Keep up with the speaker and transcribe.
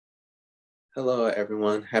Hello,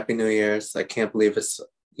 everyone. Happy New Year's. I can't believe it's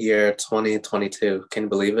year 2022. Can you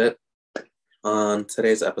believe it? On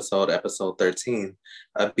today's episode 13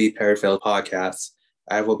 of Be Perryfield podcast,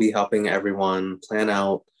 I will be helping everyone plan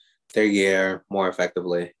out their year more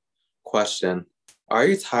effectively. Question: Are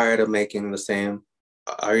you tired of making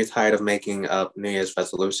up New Year's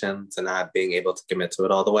resolutions and not being able to commit to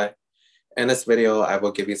it all the way? In this video, I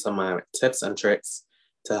will give you some of my tips and tricks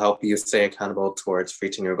to help you stay accountable towards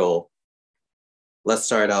reaching your goal. Let's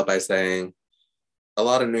start out by saying a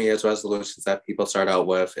lot of New Year's resolutions that people start out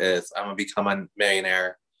with is I'm gonna become a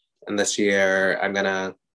millionaire, and this year I'm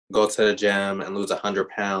gonna go to the gym and lose 100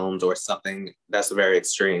 pounds or something that's very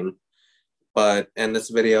extreme. But in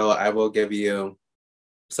this video, I will give you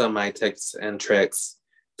some of my tips and tricks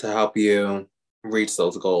to help you reach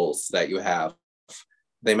those goals that you have.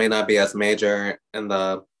 They may not be as major in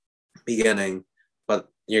the beginning, but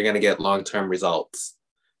you're gonna get long-term results.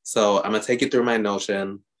 So I'm gonna take you through my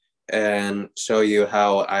Notion and show you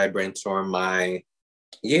how I brainstorm my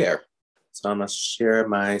year. So I'm gonna share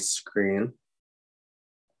my screen.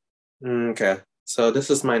 Okay, so this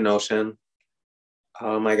is my Notion.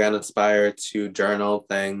 I got inspired to journal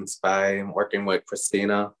things by working with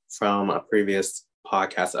Christina from a previous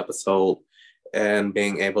podcast episode and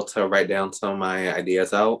being able to write down some of my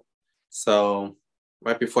ideas out. So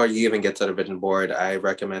right before you even get to the vision board, I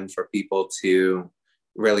recommend for people to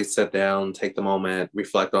really sit down, take the moment,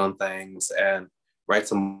 reflect on things, and write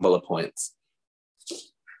some bullet points.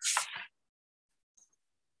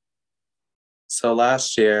 So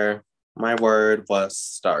last year, my word was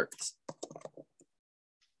start.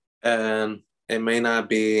 And it may not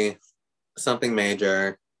be something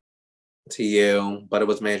major to you, but it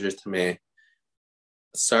was major to me.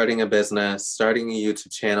 Starting a business, starting a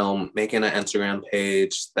YouTube channel, making an Instagram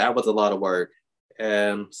page, that was a lot of work.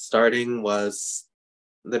 And starting was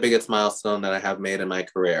the biggest milestone that I have made in my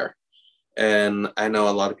career. And I know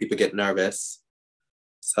a lot of people get nervous.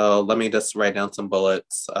 So let me just write down some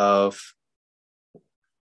bullets of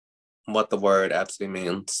what the word actually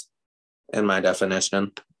means in my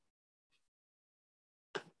definition.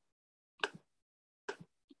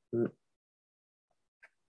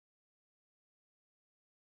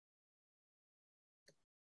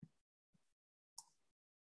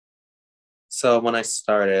 So when I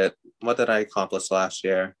started, what did I accomplish last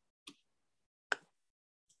year?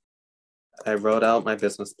 I wrote out my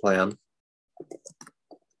business plan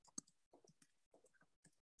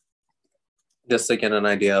just to get an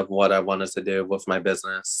idea of what I wanted to do with my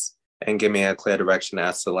business and give me a clear direction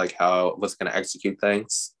as to like how I was going to execute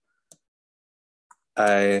things.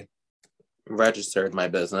 I registered my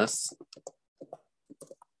business.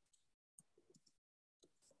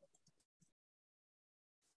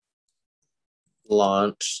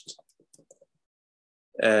 Launched.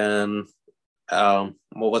 And what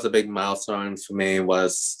was a big milestone for me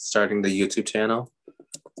was starting the YouTube channel.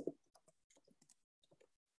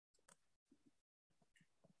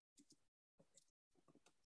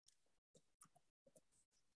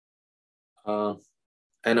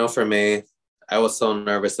 I know for me, I was so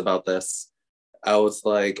nervous about this. I was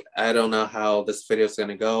like, I don't know how this video is going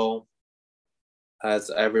to go.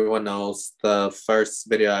 As everyone knows, the first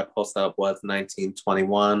video I posted up was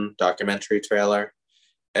 1921 documentary trailer.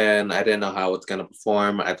 And I didn't know how it's going to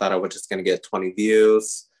perform. I thought I was just going to get 20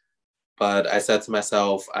 views. But I said to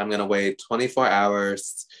myself, I'm going to wait 24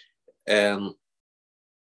 hours. And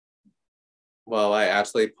well, I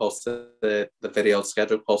actually posted the video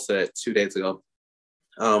scheduled, posted it 2 days ago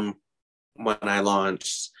when I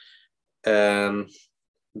launched. And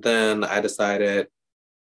then I decided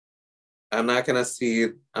I'm not going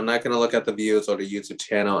to look at the views or the YouTube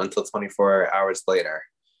channel until 24 hours later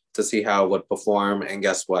to see how it would perform. And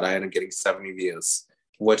guess what? I ended up getting 70 views,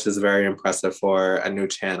 which is very impressive for a new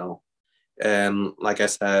channel. And like I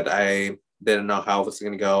said, I didn't know how it was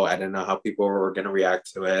going to go. I didn't know how people were going to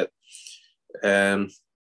react to it. And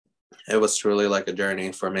it was truly like a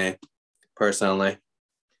journey for me personally.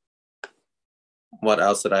 What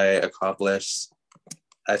else did I accomplish?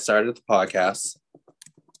 I started the podcast.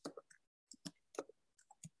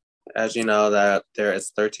 As you know, that there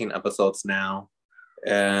is 13 episodes now.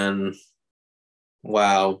 And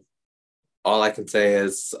wow, all I can say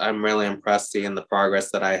is I'm really impressed seeing the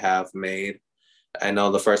progress that I have made. I know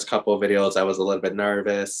the first couple of videos I was a little bit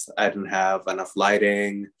nervous. I didn't have enough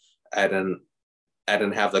lighting. I didn't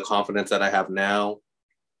have the confidence that I have now.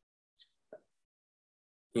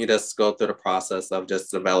 You just go through the process of just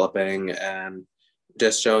developing and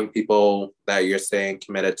just showing people that you're staying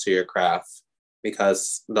committed to your craft,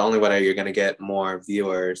 because the only way you're going to get more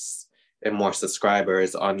viewers and more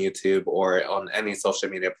subscribers on YouTube or on any social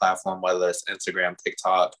media platform, whether it's Instagram,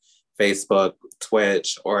 TikTok, Facebook,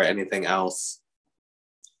 Twitch, or anything else,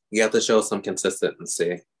 you have to show some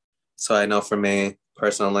consistency. So I know for me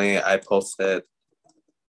personally, I posted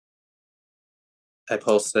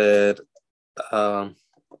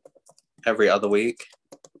every other week,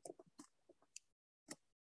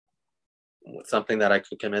 something that I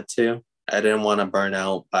could commit to. I didn't want to burn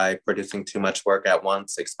out by producing too much work at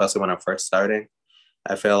once, especially when I'm first starting.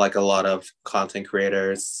 I feel like a lot of content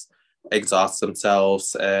creators exhaust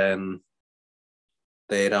themselves and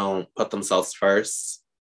they don't put themselves first.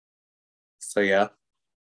 So yeah,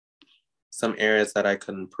 some areas that I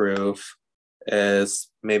could improve is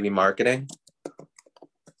maybe marketing,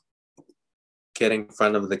 getting in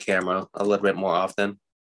front of the camera a little bit more often.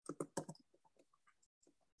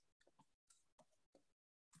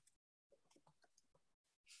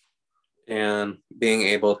 And being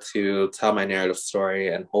able to tell my narrative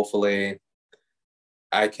story, and hopefully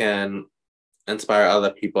I can inspire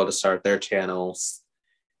other people to start their channels.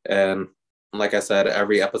 And like I said,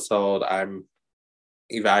 every episode I'm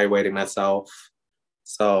evaluating myself.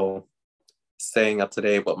 So staying up to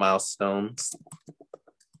date with milestones.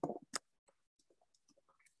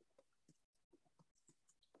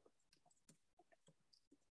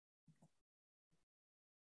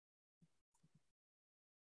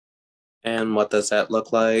 And what does that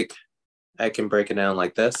look like? I can break it down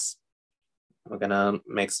like this. We're gonna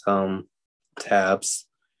make some tabs.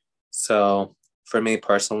 So for me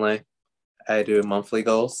personally, I do monthly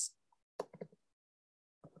goals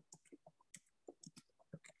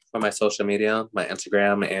for my social media, my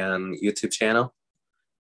Instagram and YouTube channel.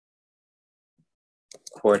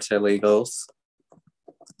 Quarterly goals.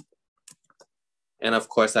 And of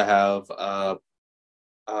course I have a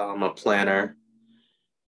planner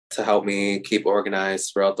to help me keep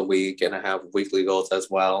organized throughout the week, and I have weekly goals as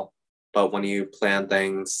well. But when you plan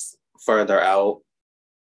things further out,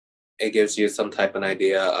 it gives you some type of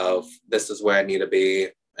idea of this is where I need to be,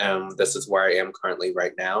 and this is where I am currently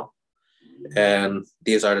right now. And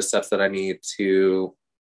these are the steps that I need to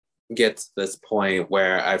get to this point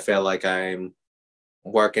where I feel like I'm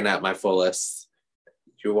working at my fullest.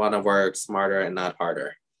 You want to work smarter and not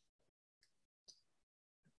harder.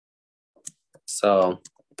 So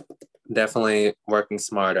definitely working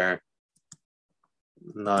smarter,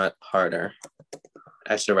 not harder.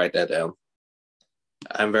 I should write that down.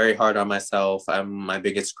 I'm very hard on myself. I'm my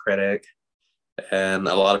biggest critic, and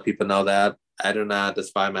a lot of people know that. I do not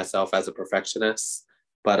define myself as a perfectionist,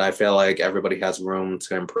 but I feel like everybody has room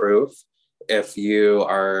to improve. If you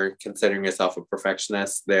are considering yourself a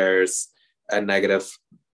perfectionist, there's a negative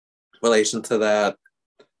relation to that.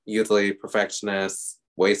 Usually perfectionists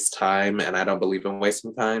waste time, and I don't believe in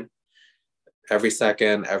wasting time. Every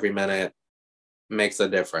second, every minute makes a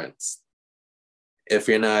difference. If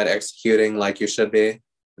you're not executing like you should be,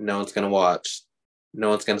 no one's going to watch. No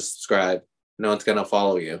one's going to subscribe. No one's going to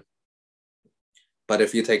follow you. But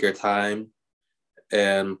if you take your time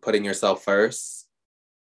and putting yourself first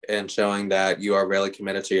and showing that you are really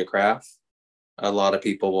committed to your craft, a lot of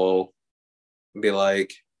people will be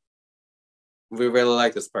like, we really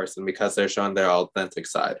like this person because they're showing their authentic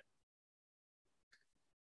side.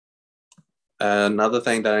 Another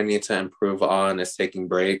thing that I need to improve on is taking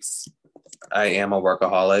breaks. I am a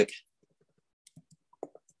workaholic.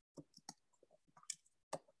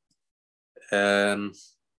 And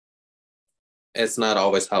it's not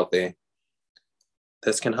always healthy.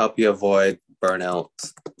 This can help you avoid burnout.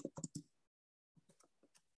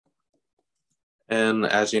 And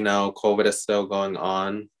as you know, COVID is still going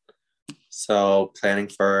on. So planning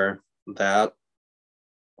for that,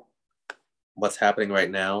 what's happening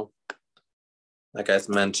right now, like I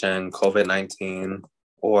mentioned, COVID-19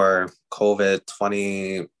 or COVID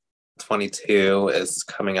 2022 is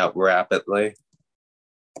coming up rapidly.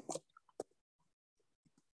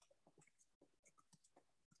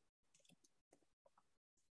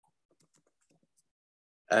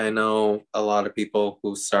 I know a lot of people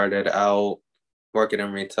who started out working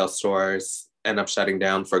in retail stores end up shutting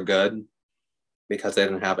down for good because they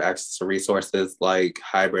didn't have access to resources like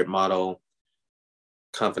hybrid model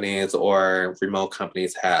companies or remote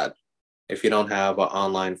companies had. If you don't have an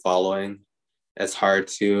online following, it's hard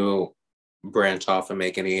to branch off and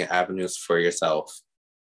make any avenues for yourself.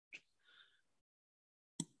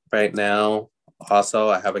 Right now, also,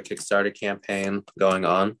 I have a Kickstarter campaign going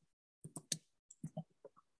on.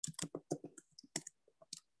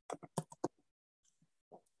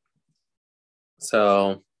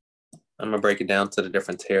 So I'm gonna break it down to the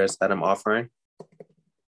different tiers that I'm offering.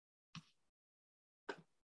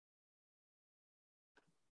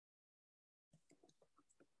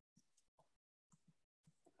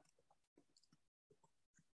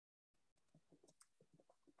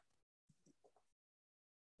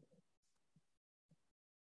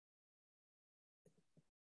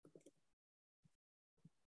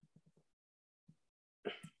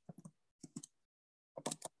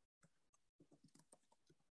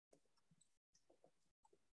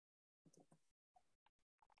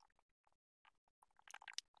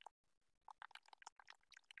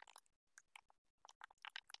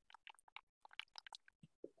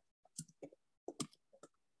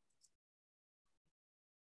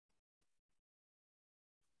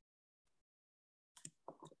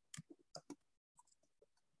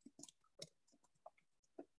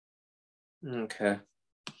 Okay.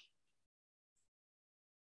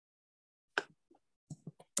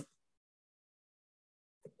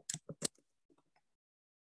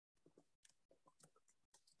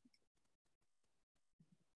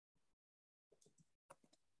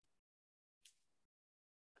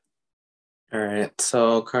 All right.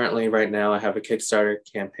 So currently, right now, I have a Kickstarter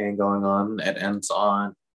campaign going on. It ends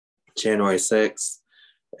on January 6th.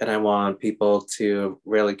 And I want people to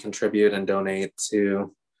really contribute and donate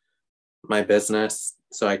to my business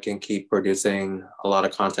so I can keep producing a lot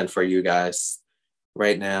of content for you guys.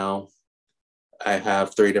 Right now, I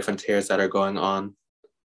have 3 different tiers that are going on.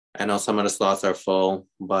 I know some of the slots are full,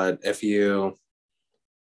 but if you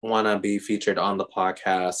want to be featured on the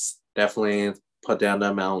podcast, definitely put down the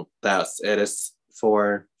amount that it is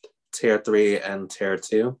for tier 3 and tier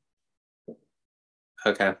 2.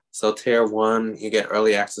 Okay, so tier 1, you get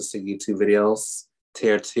early access to YouTube videos.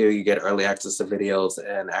 Tier 2, you get early access to videos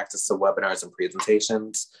and access to webinars and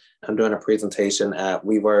presentations. I'm doing a presentation at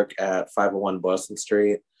WeWork at 501 Boston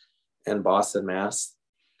Street in Boston, Mass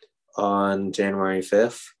on January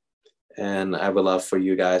 5th. And I would love for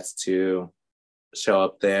you guys to show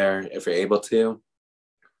up there if you're able to.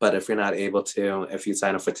 But if you're not able to, if you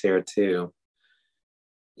sign up for tier 2,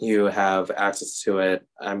 you have access to it.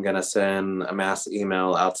 I'm going to send a mass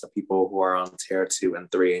email out to people who are on tier 2 and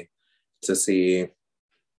 3 to see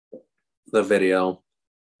the video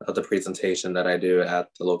of the presentation that I do at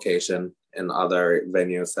the location and other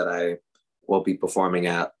venues that I will be performing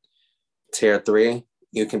at. Tier 3,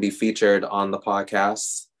 you can be featured on the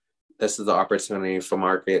podcast. This is the opportunity for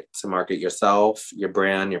to market yourself, your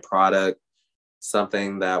brand, your product,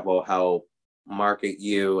 something that will help market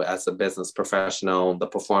you as a business professional, the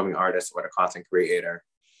performing artist, or the content creator,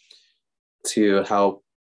 to help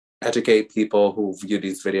educate people who view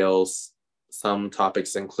these videos. Some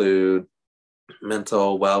topics include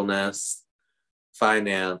mental wellness,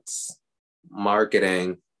 finance,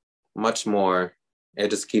 marketing, much more. It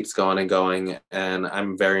just keeps going and going. And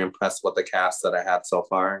I'm very impressed with the cast that I had so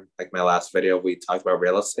far. Like my last video, we talked about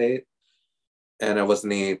real estate. And it was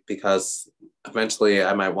neat because eventually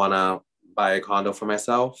I might want to buy a condo for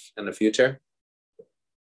myself in the future.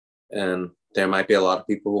 And there might be a lot of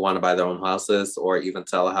people who want to buy their own houses or even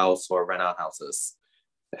sell a house or rent out houses.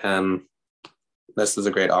 And this is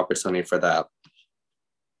a great opportunity for that.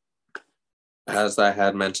 As I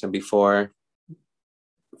had mentioned before,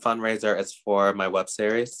 fundraiser is for my web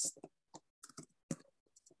series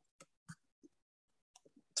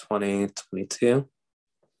 2022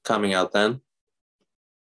 coming out then.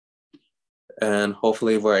 And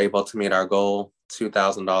hopefully we're able to meet our goal,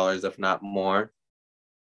 $2,000, if not more.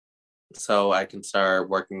 So I can start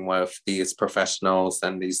working with these professionals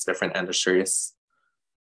and these different industries.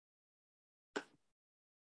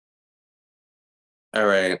 All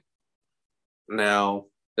right. Now,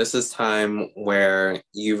 this is time where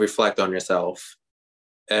you reflect on yourself.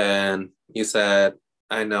 And you said,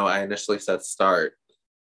 I know I initially said start.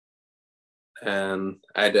 And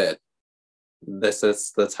I did. This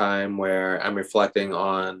is the time where I'm reflecting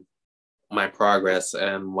on my progress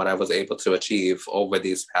and what I was able to achieve over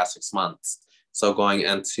these past 6 months. So going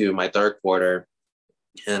into my 3rd quarter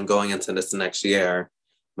and going into this next year,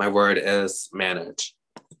 my word is manage.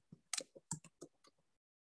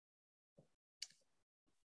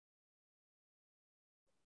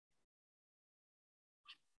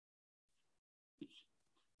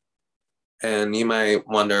 And you might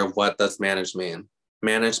wonder, what does manage mean?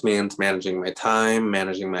 Manage means managing my time,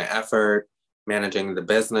 managing my effort, managing the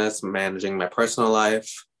business, managing my personal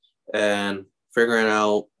life, and figuring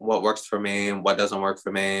out what works for me, what doesn't work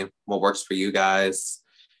for me, what works for you guys.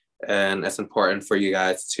 And it's important for you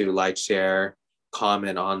guys to like, share,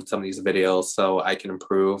 comment on some of these videos so I can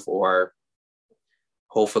improve or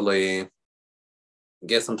hopefully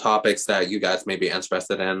get some topics that you guys may be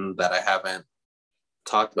interested in that I haven't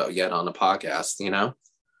talked about yet on the podcast, you know?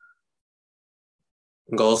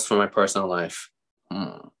 Goals for my personal life.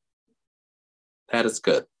 That is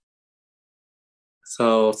good.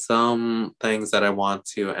 So some things that I want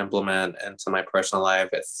to implement into my personal life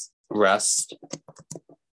is rest,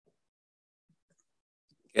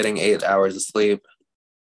 getting 8 hours of sleep,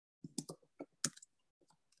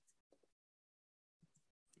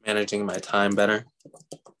 managing my time better,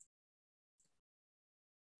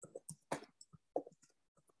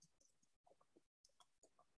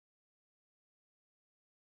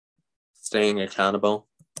 staying accountable,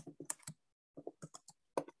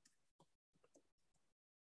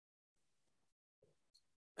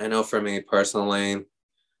 I know for me personally,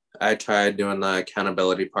 I tried doing the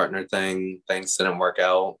accountability partner thing. Things didn't work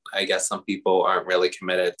out. I guess some people aren't really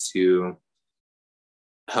committed to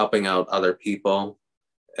helping out other people.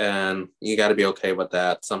 And you got to be okay with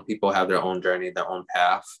that. Some people have their own journey, their own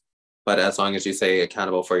path. But as long as you stay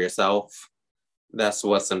accountable for yourself, that's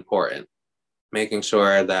what's important. Making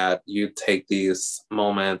sure that you take these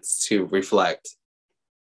moments to reflect.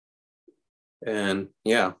 And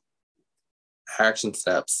yeah, action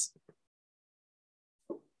steps.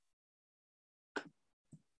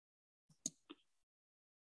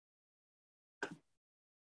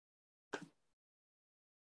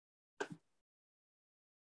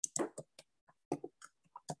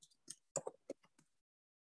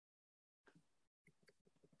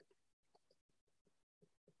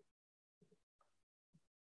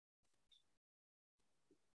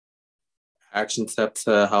 Action step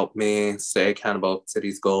to help me stay accountable to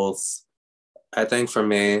these goals. I think for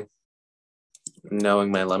me,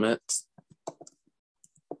 knowing my limits.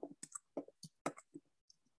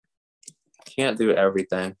 Can't do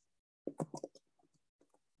everything.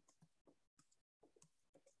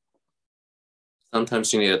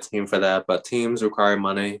 Sometimes you need a team for that, but teams require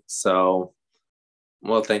money. So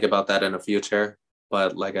we'll think about that in the future.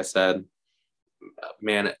 But like I said,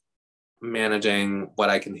 managing what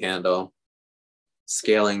I can handle,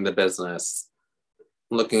 scaling the business,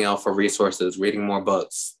 looking out for resources, reading more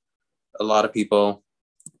books. A lot of people,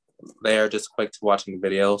 they are just quick to watching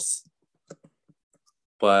videos,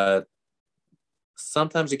 but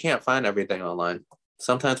sometimes you can't find everything online.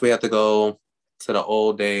 Sometimes we have to go to the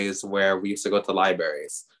old days where we used to go to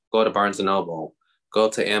libraries, go to Barnes and Noble, go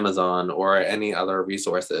to Amazon or any other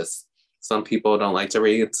resources. Some people don't like to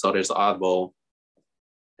read, so there's Audible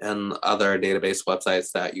and other database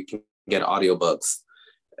websites that you can get audiobooks.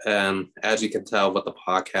 And as you can tell with the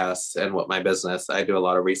podcast and with my business, I do a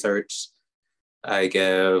lot of research. I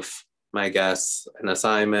give my guests an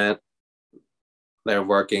assignment. They're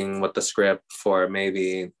working with the script for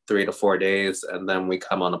maybe 3 to 4 days, and then we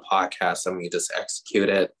come on a podcast and we just execute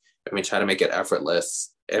it, and we try to make it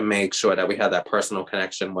effortless and make sure that we have that personal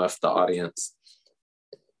connection with the audience.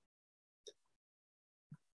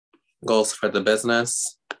 Goals for the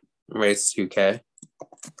business: raise 2K.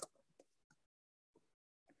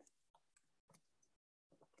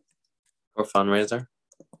 For fundraiser.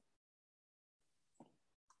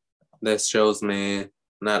 This shows me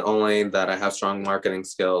not only that I have strong marketing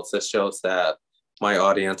skills, this shows that my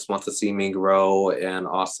audience wants to see me grow and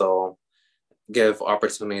also give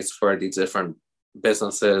opportunities for these different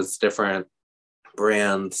businesses, different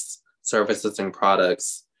brands, services, and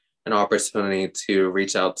products, an opportunity to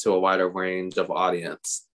reach out to a wider range of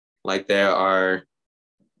audience. Like there are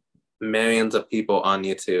millions of people on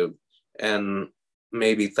YouTube and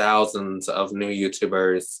maybe thousands of new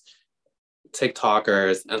YouTubers,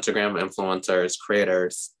 TikTokers, Instagram influencers,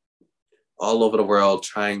 creators all over the world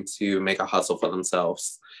trying to make a hustle for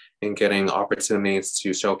themselves and getting opportunities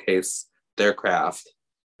to showcase their craft.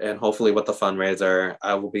 And hopefully with the fundraiser,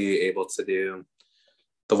 I will be able to do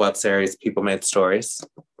the web series People Made Stories.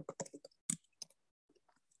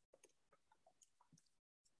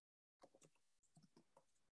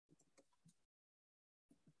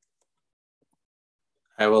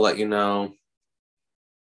 I will let you know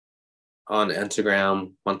on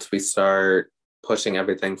Instagram once we start pushing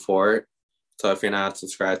everything forward. So if you're not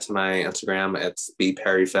subscribed to my Instagram, it's B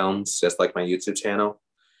Perry Films, just like my YouTube channel.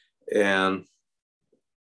 And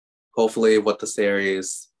hopefully with the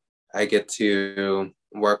series, I get to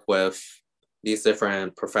work with these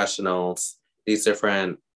different professionals, these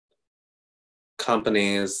different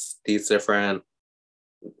companies, these different,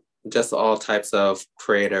 just all types of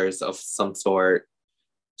creators of some sort,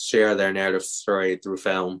 share their narrative story through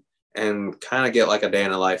film and kind of get like a day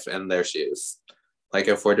in a life in their shoes. Like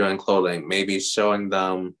if we're doing clothing, maybe showing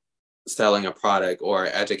them selling a product or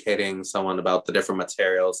educating someone about the different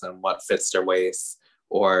materials and what fits their waist,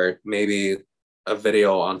 or maybe a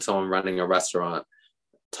video on someone running a restaurant,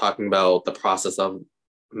 talking about the process of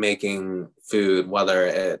making food, whether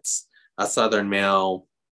it's a Southern meal,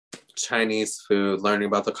 Chinese food, learning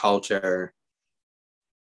about the culture,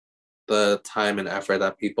 the time and effort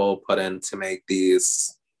that people put in to make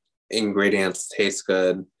these ingredients taste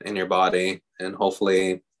good in your body, and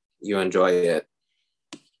hopefully you enjoy it.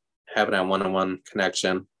 Having that one-on-one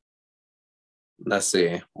connection. Let's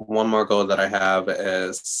see. One more goal that I have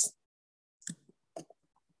is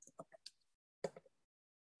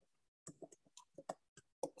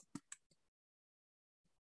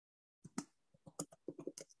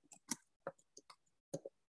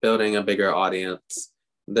building a bigger audience.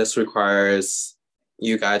 This requires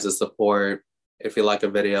you guys' support. If you like a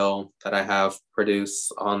video that I have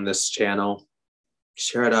produced on this channel,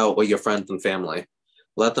 share it out with your friends and family.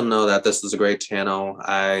 Let them know that this is a great channel.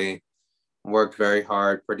 I work very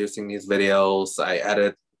hard producing these videos. I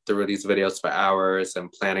edit through these videos for hours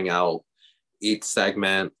and planning out each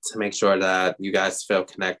segment to make sure that you guys feel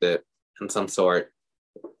connected in some sort.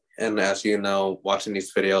 And as you know, watching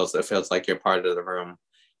these videos, it feels like you're part of the room.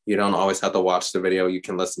 You don't always have to watch the video. You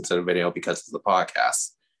can listen to the video because it's the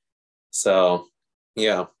podcast. So,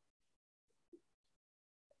 yeah.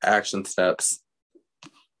 Action steps.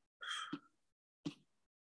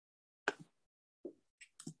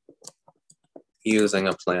 Using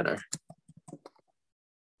a planner.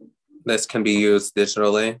 This can be used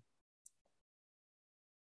digitally.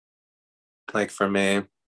 Like for me,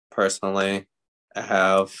 personally, I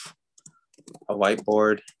have a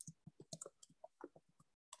whiteboard,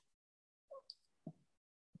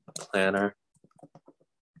 a planner,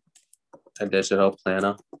 a digital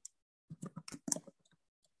planner.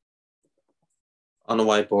 On the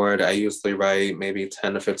whiteboard, I usually write maybe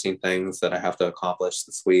 10 to 15 things that I have to accomplish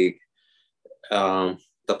this week. The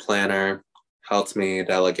planner helps me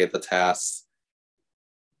delegate the tasks,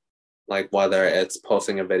 like whether it's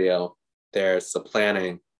posting a video, there's the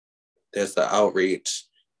planning, there's the outreach,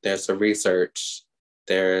 there's the research,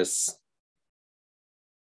 there's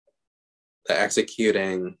the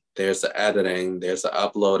executing, there's the editing, there's the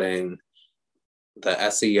uploading, the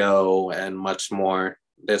SEO, and much more.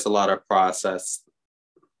 There's a lot of process.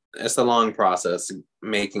 It's a long process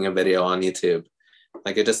making a video on YouTube.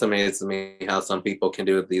 Like, it just amazes me how some people can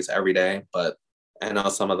do these every day, but I know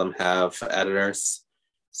some of them have editors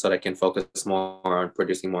so they can focus more on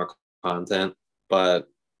producing more content. But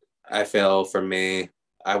I feel for me,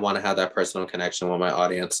 I want to have that personal connection with my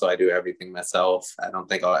audience, so I do everything myself. I don't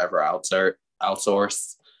think I'll ever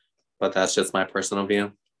outsource, but that's just my personal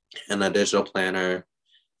view. And a digital planner,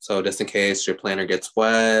 so just in case your planner gets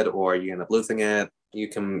wet or you end up losing it, you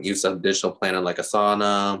can use a digital planner like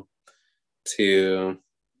Asana to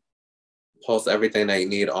post everything that you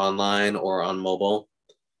need online or on mobile.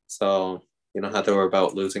 So you don't have to worry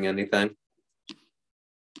about losing anything.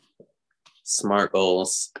 SMART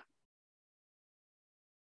goals.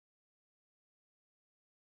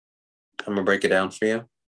 I'm gonna break it down for you.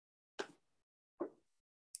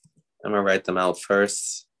 I'm gonna write them out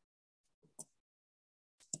first.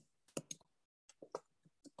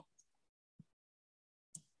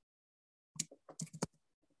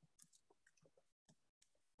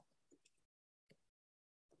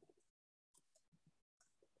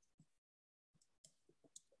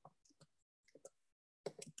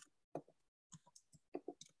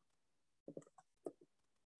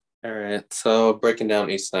 All right, so breaking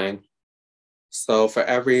down each thing. So for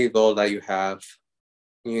every goal that you have,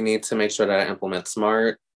 you need to make sure that I implement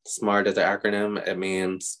SMART. SMART is an acronym. It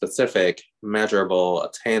means specific, measurable,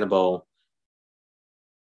 attainable,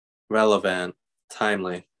 relevant,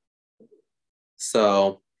 timely.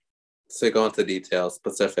 So to go into detail,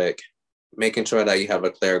 specific, making sure that you have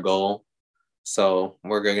a clear goal. So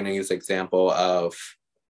we're going to use example of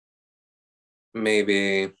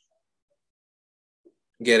maybe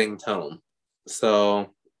getting tone.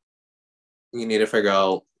 So you need to figure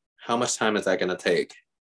out how much time is that going to take?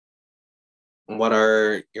 What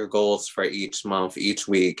are your goals for each month, each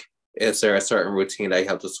week? Is there a certain routine that you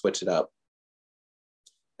have to switch it up?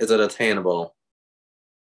 Is it attainable?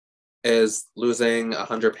 Is losing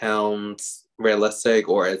 100 pounds realistic,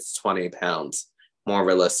 or is 20 pounds more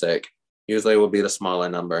realistic? Usually it will be the smaller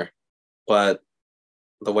number, but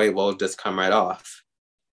the weight will just come right off.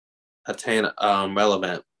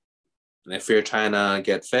 Relevant. If you're trying to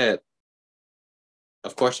get fit,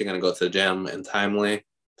 of course you're going to go to the gym. And timely,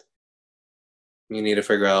 you need to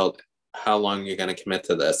figure out how long you're going to commit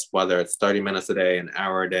to this, whether it's 30 minutes a day, an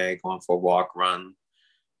hour a day, going for a walk, run,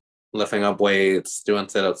 lifting up weights, doing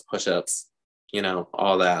sit-ups, push-ups,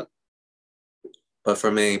 all that. But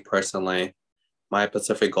for me personally, my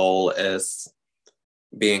specific goal is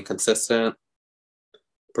being consistent,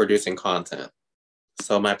 producing content.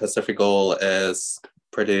 So my specific goal is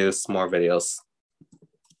produce more videos.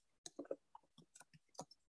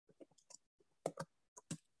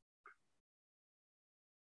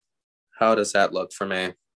 How does that look for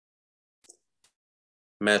me?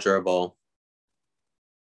 Measurable.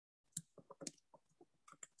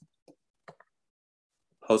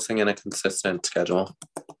 Posting in a consistent schedule.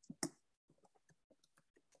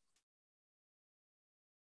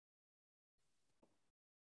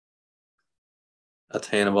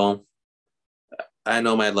 Attainable. I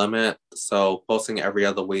know my limit, so posting every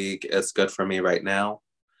other week is good for me right now.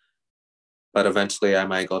 But eventually I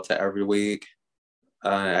might go to every week.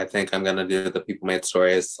 I think I'm going to do the People Made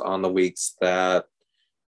Stories on the weeks that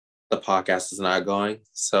the podcast is not going.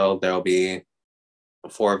 So there'll be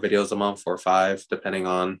 4 videos a month or 5, depending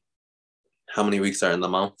on how many weeks are in the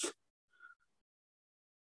month.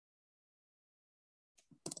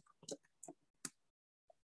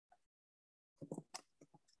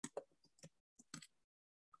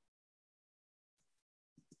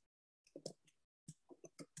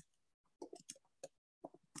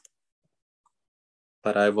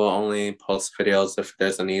 But I will only post videos if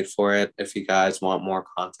there's a need for it. If you guys want more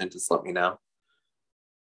content, just let me know.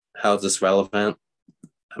 How is this relevant?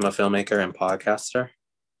 I'm a filmmaker and podcaster.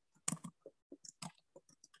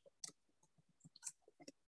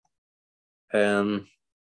 And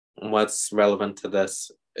what's relevant to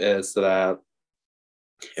this is that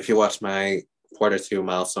if you watch my quarter 2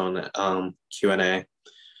 milestone Q&A,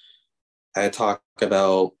 I talk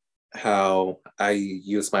about how I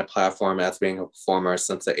use my platform as being a performer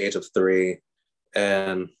since the age of 3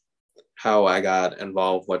 and how I got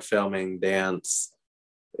involved with filming, dance.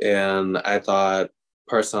 And I thought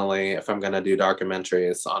personally, if I'm going to do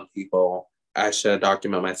documentaries on people, I should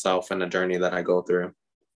document myself and the journey that I go through.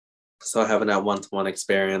 So having that one-to-one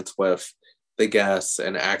experience with the guests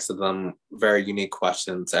and asking them very unique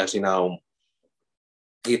questions. As you know,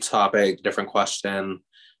 each topic, different question,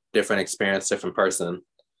 different experience, different person.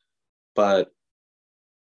 But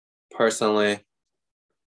personally,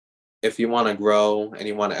 if you want to grow and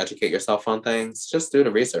you want to educate yourself on things, just do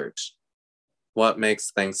the research. What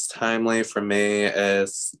makes things timely for me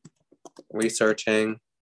is researching,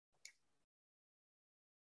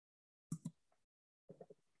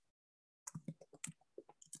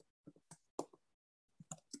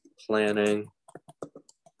 planning,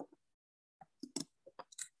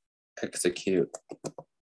 execute,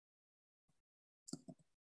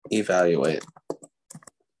 evaluate.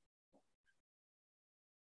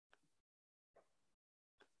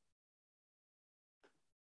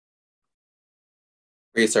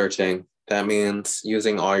 Researching, that means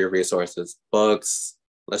using all your resources, books,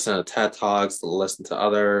 listen to TED Talks, listen to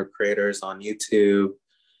other creators on YouTube,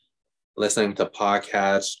 listening to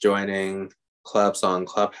podcasts, joining clubs on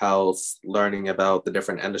Clubhouse, learning about the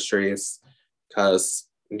different industries, because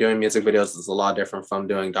doing music videos is a lot different from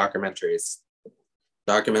doing documentaries.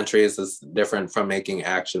 Documentaries is different from making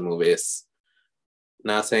action movies.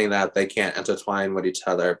 Not saying that they can't intertwine with each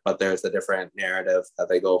other, but there's a different narrative that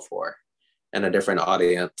they go for and a different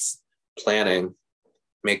audience. Planning,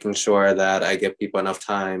 making sure that I give people enough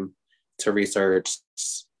time to research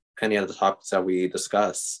any of the topics that we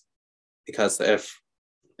discuss. Because if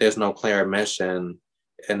there's no clear mission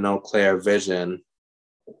and no clear vision,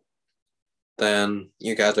 then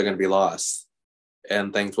you guys are going to be lost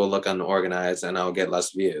and things will look unorganized and I'll get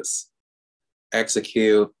less views.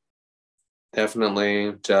 Execute,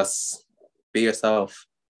 definitely just be yourself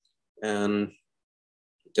and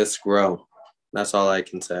just grow. That's all I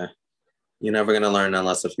can say. You're never going to learn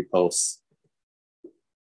unless if you post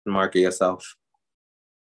and market yourself.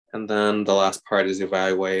 And then the last part is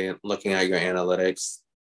evaluate, looking at your analytics.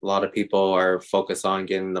 A lot of people are focused on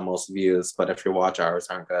getting the most views, but if your watch hours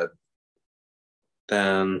aren't good,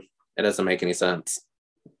 then it doesn't make any sense.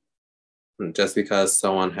 Just because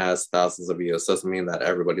someone has thousands of views doesn't mean that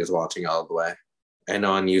everybody is watching all the way. I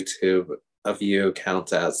know on YouTube, a view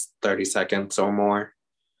counts as 30 seconds or more,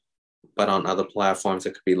 but on other platforms,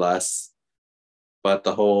 it could be less. But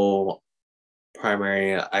the whole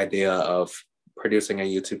primary idea of producing a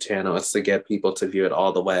YouTube channel is to get people to view it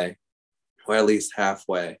all the way, or at least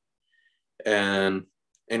halfway. And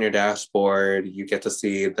in your dashboard, you get to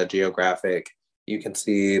see the geographic, you can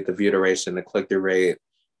see the view duration, the click-through rate,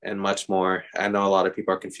 and much more. I know a lot of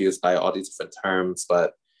people are confused by all these different terms,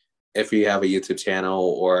 but if you have a YouTube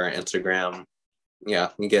channel or Instagram, yeah,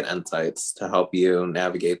 you get insights to help you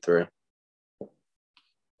navigate through.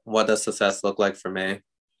 What does success look like for me?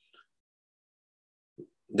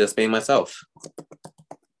 Just being myself.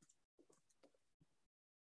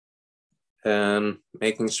 And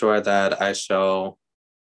making sure that I show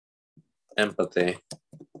empathy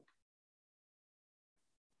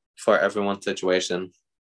for everyone's situation.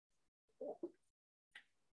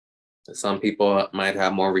 Some people might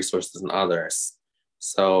have more resources than others.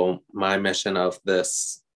 So my mission of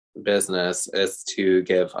this business is to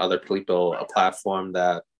give other people a platform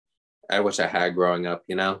that I wish I had growing up,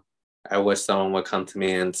 you know? I wish someone would come to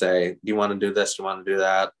me and say, do you want to do this? Do you want to do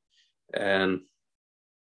that? And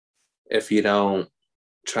if you don't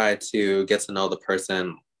try to get to know the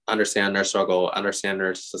person, understand their struggle, understand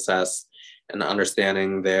their success, and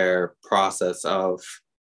understanding their process of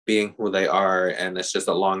being who they are, and it's just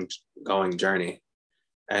a long going journey.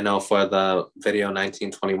 I know for the video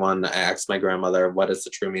 1921, I asked my grandmother, what is the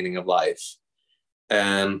true meaning of life?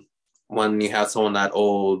 And when you have someone that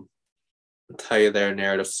old tell you their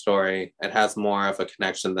narrative story, it has more of a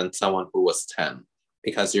connection than someone who was 10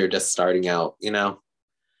 because you're just starting out, you know?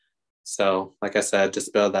 So, like I said,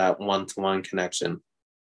 just build that one-to-one connection.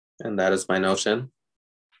 And that is my notion.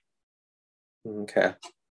 Okay.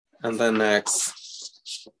 And then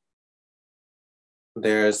next,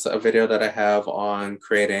 there's a video that I have on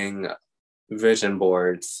creating vision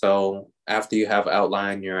boards. So after you have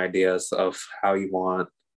outlined your ideas of how you want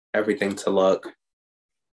everything to look,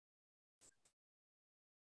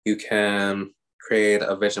 you can create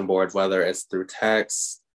a vision board, whether it's through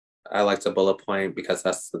text. I like to bullet point because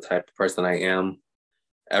that's the type of person I am.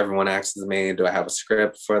 Everyone asks me, do I have a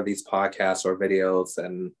script for these podcasts or videos?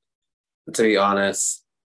 And to be honest,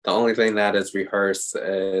 the only thing that is rehearsed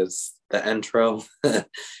is the intro.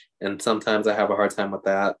 And sometimes I have a hard time with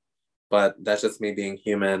that. But that's just me being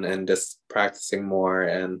human and just practicing more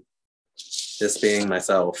and just being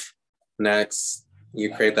myself. Next,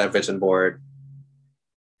 you create that vision board.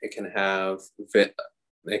 It can have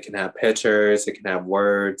pictures, it can have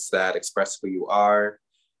words that express who you are.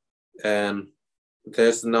 And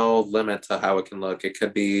there's no limit to how it can look. It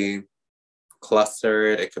could be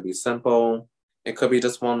clustered, it could be simple, it could be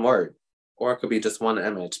just one word, or it could be just one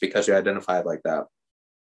image because you identify it like that.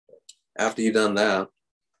 After you've done that,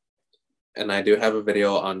 and I do have a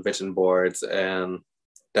video on vision boards, and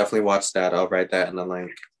definitely watch that. I'll write that in the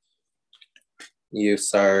link. You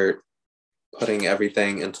start putting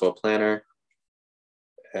everything into a planner.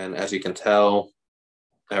 And as you can tell,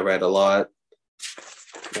 I read a lot.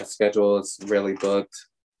 My schedule is really booked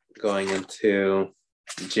going into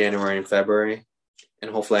January and February. And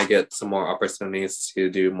hopefully I get some more opportunities to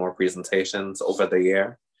do more presentations over the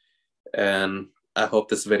year. And I hope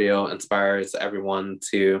this video inspires everyone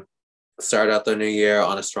to start out the new year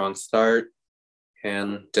on a strong start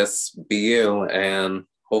and just be you. And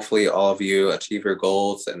hopefully all of you achieve your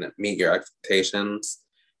goals and meet your expectations.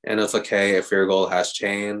 And it's okay if your goal has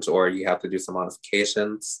changed or you have to do some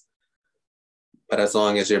modifications. But as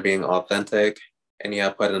long as you're being authentic and you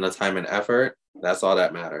have put in the time and effort, that's all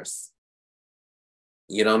that matters.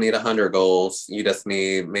 You don't need 100 goals. You just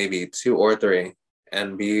need maybe 2 or 3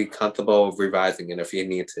 and be comfortable revising it if you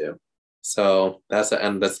need to. So that's the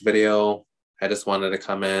end of this video. I just wanted to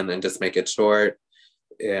come in and just make it short.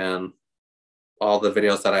 And all the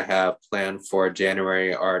videos that I have planned for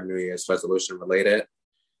January are New Year's resolution related.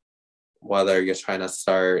 Whether you're trying to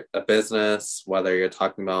start a business, whether you're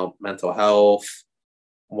talking about mental health,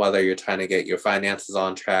 whether you're trying to get your finances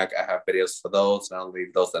on track, I have videos for those, and I'll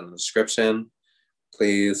leave those in the description.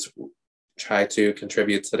 Please try to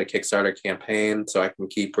contribute to the Kickstarter campaign so I can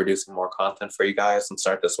keep producing more content for you guys and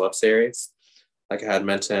start this web series. Like I had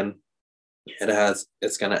mentioned,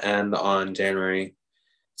 it's going to end on January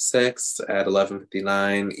 6th at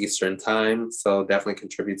 11:59 Eastern time. So definitely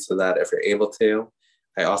contribute to that if you're able to.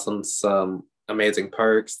 I also have some amazing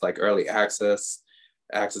perks like early access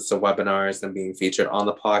to webinars and being featured on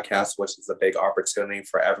the podcast, which is a big opportunity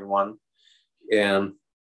for everyone. And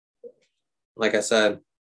like I said,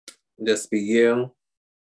 just be you.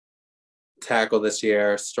 Tackle this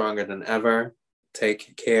year stronger than ever.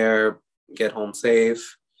 Take care, get home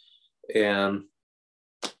safe, and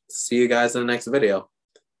see you guys in the next video.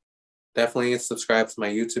 Definitely subscribe to my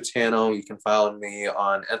YouTube channel. You can follow me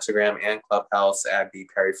on Instagram and Clubhouse at B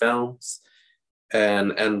Perry Films.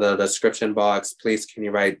 And in the description box, please can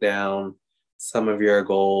you write down some of your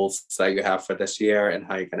goals that you have for this year and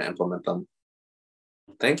how you're going to implement them.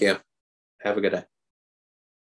 Thank you. Have a good day.